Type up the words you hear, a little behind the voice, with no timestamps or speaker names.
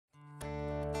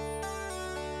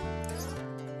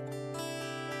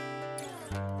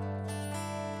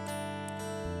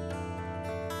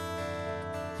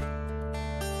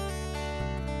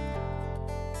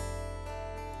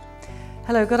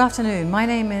Hello, good afternoon. My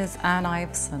name is Anne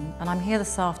Iveson and I'm here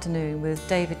this afternoon with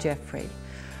David Jeffrey,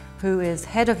 who is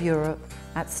Head of Europe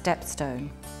at StepSone.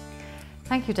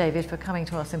 Thank you, David, for coming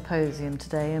to our symposium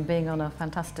today and being on a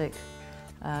fantastic,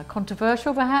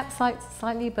 controversial perhaps,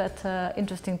 slightly, but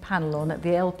interesting panel on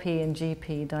the LP and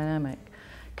GP dynamic.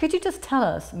 Could you just tell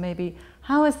us maybe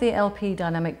how has the LP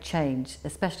dynamic changed,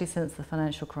 especially since the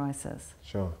financial crisis?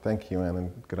 Sure. Thank you, Anne,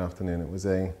 and good afternoon. It was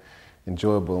an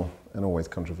enjoyable and always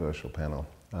controversial panel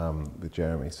with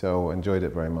Jeremy, so enjoyed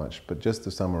it very much. But just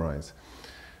to summarize,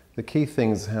 the key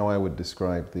things how I would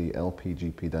describe the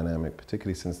LP-GP dynamic,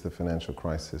 particularly since the financial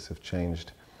crisis, have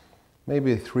changed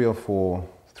maybe three or four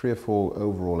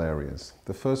overall areas.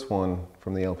 The first one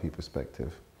from the LP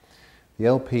perspective. The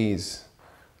LPs,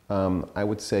 I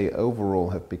would say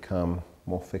overall, have become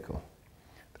more fickle.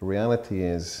 The reality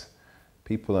is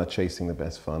people are chasing the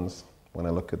best funds. When I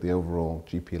look at the overall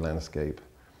GP landscape,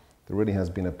 there really has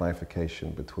been a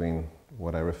bifurcation between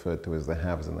what I referred to as the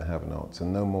haves and the have-nots,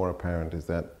 and no more apparent is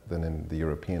that than in the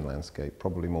European landscape,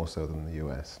 probably more so than the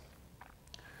US.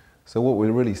 So what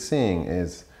we're really seeing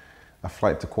is a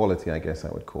flight to quality, I guess I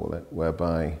would call it,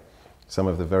 whereby some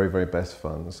of the very, very best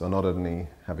funds are not only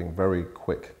having very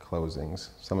quick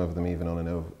closings, some of them even on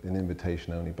an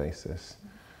invitation-only basis,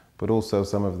 but also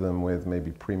some of them with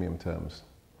maybe premium terms.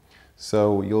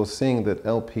 So you're seeing that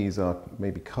LPs are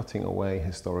maybe cutting away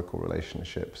historical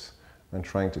relationships and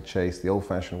trying to chase the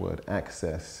old-fashioned word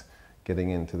access,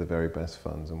 getting into the very best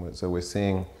funds. And so we're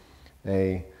seeing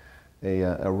a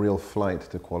real flight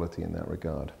to quality in that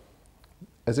regard.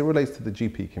 As it relates to the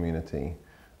GP community,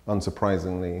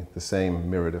 unsurprisingly, the same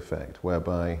mirrored effect,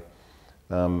 whereby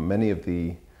many of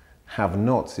the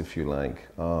have-nots, if you like,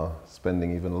 are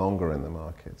spending even longer in the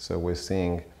market. So we're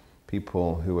seeing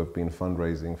people who have been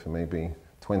fundraising for maybe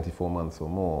 24 months or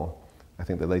more. I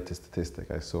think the latest statistic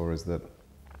I saw is that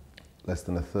less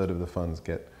than a third of the funds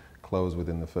get closed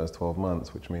within the first 12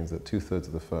 months, which means that 2/3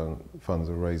 of the funds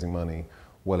are raising money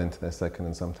well into their second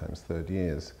and sometimes third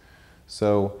years.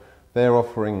 So they're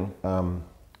offering,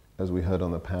 as we heard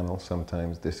on the panel,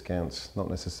 sometimes discounts, not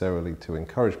necessarily to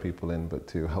encourage people in, but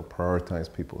to help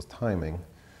prioritize people's timing,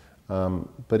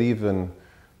 but even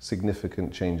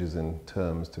significant changes in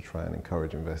terms to try and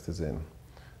encourage investors in.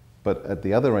 But at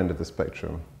the other end of the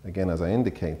spectrum, again, as I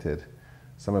indicated,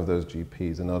 some of those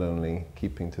GPs are not only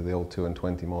keeping to the old 2 and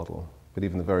 20 model, but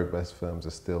even the very best firms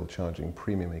are still charging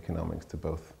premium economics to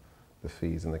both the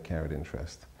fees and the carried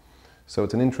interest. So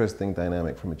it's an interesting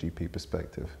dynamic from a GP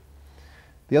perspective.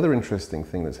 The other interesting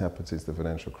thing that's happened since the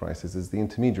financial crisis is the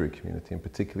intermediary community, and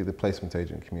particularly the placement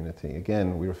agent community.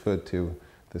 Again, we referred to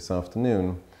this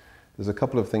afternoon. There's a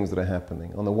couple of things that are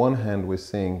happening. On the one hand, we're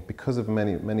seeing, because of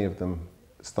many of them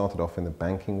started off in the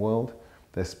banking world,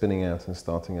 they're spinning out and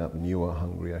starting up newer,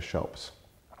 hungrier shops.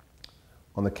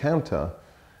 On the counter,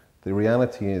 the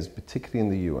reality is, particularly in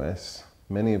the US,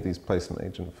 many of these placement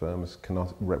agent firms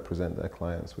cannot represent their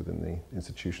clients within the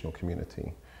institutional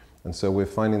community. And so we're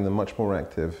finding them much more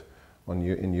active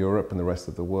in Europe and the rest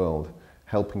of the world,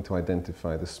 helping to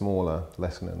identify the smaller,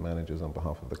 lesser-known managers on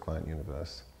behalf of the client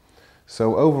universe.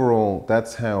 So overall,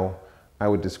 that's how I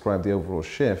would describe the overall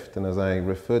shift. And as I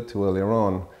referred to earlier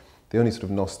on, the only sort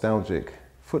of nostalgic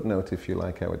footnote, if you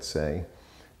like, I would say,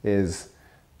 is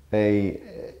a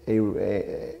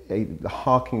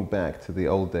harking back to the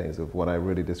old days of what I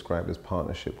really described as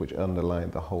partnership, which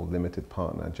underlined the whole limited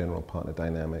partner, general partner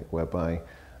dynamic, whereby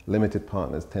limited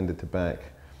partners tended to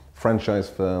back franchise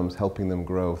firms, helping them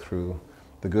grow through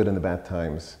the good and the bad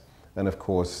times. And of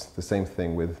course, the same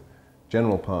thing with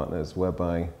general partners,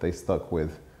 whereby they stuck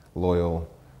with loyal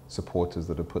supporters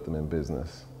that have put them in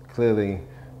business. Clearly,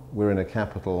 we're in a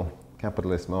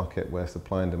capitalist market where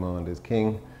supply and demand is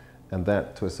king, and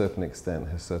that, to a certain extent,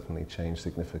 has certainly changed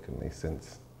significantly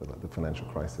since the financial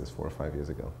crisis 4 or 5 years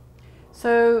ago.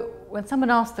 So when someone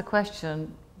asks the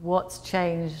question, what's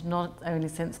changed not only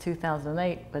since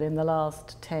 2008, but in the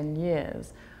last 10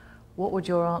 years, what would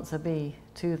your answer be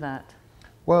to that?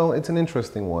 Well, it's an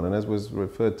interesting one, and as was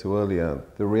referred to earlier,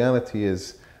 the reality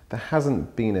is there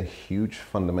hasn't been a huge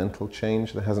fundamental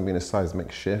change. There hasn't been a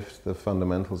seismic shift. The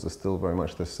fundamentals are still very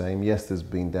much the same. Yes, there's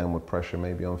been downward pressure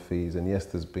maybe on fees, and yes,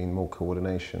 there's been more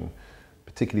coordination,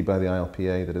 particularly by the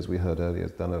ILPA that, as we heard earlier,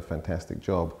 has done a fantastic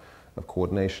job of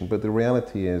coordination. But the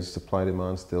reality is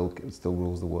supply-demand still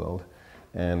rules the world,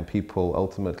 and people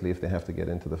ultimately, if they have to get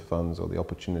into the funds or the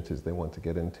opportunities they want to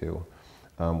get into,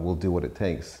 will do what it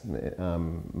takes,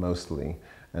 mostly.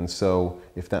 And so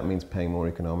if that means paying more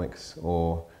economics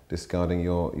or discarding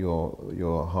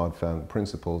your hard-found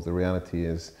principles, the reality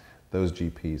is those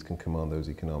GPs can command those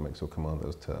economics or command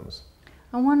those terms.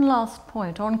 And one last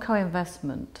point on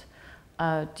co-investment.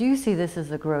 Do you see this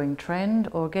as a growing trend,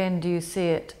 or again, do you see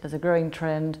it as a growing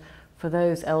trend for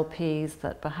those LPs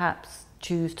that perhaps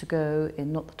choose to go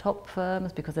in not the top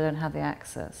firms because they don't have the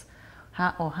access?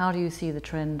 How do you see the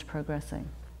trend progressing?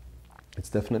 It's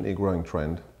definitely a growing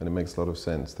trend, and it makes a lot of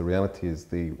sense. The reality is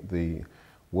the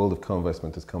world of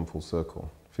co-investment has come full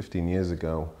circle. 15 years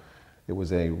ago, it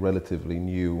was a relatively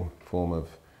new form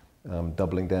of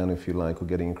doubling down, if you like, or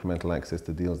getting incremental access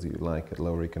to deals that you like at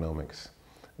lower economics.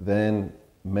 Then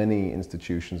many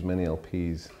institutions, many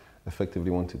LPs effectively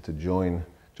wanted to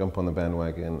jump on the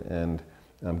bandwagon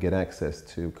and get access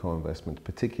to co-investment,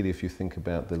 particularly if you think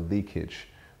about the leakage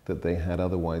that they had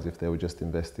otherwise if they were just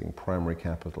investing primary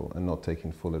capital and not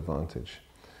taking full advantage.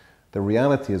 The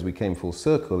reality as we came full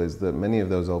circle is that many of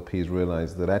those LPs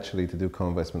realized that actually to do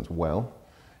co-investments well,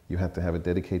 you had to have a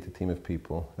dedicated team of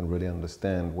people and really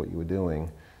understand what you were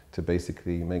doing to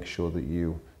basically make sure that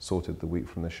you sorted the wheat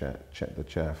from the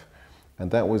chaff. And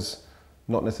that was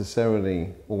not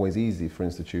necessarily always easy for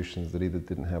institutions that either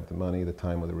didn't have the money, the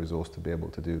time, or the resource to be able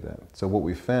to do that. So what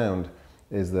we found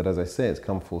is that, as I say, it's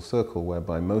come full circle,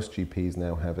 whereby most GPs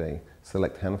now have a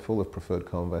select handful of preferred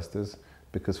co-investors,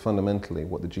 because fundamentally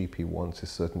what the GP wants is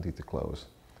certainty to close.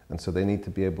 And so they need to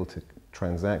be able to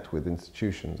transact with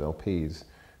institutions, LPs,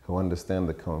 who understand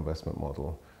the co-investment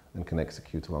model and can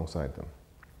execute alongside them.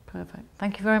 Perfect.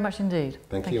 Thank you very much indeed.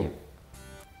 Thank you.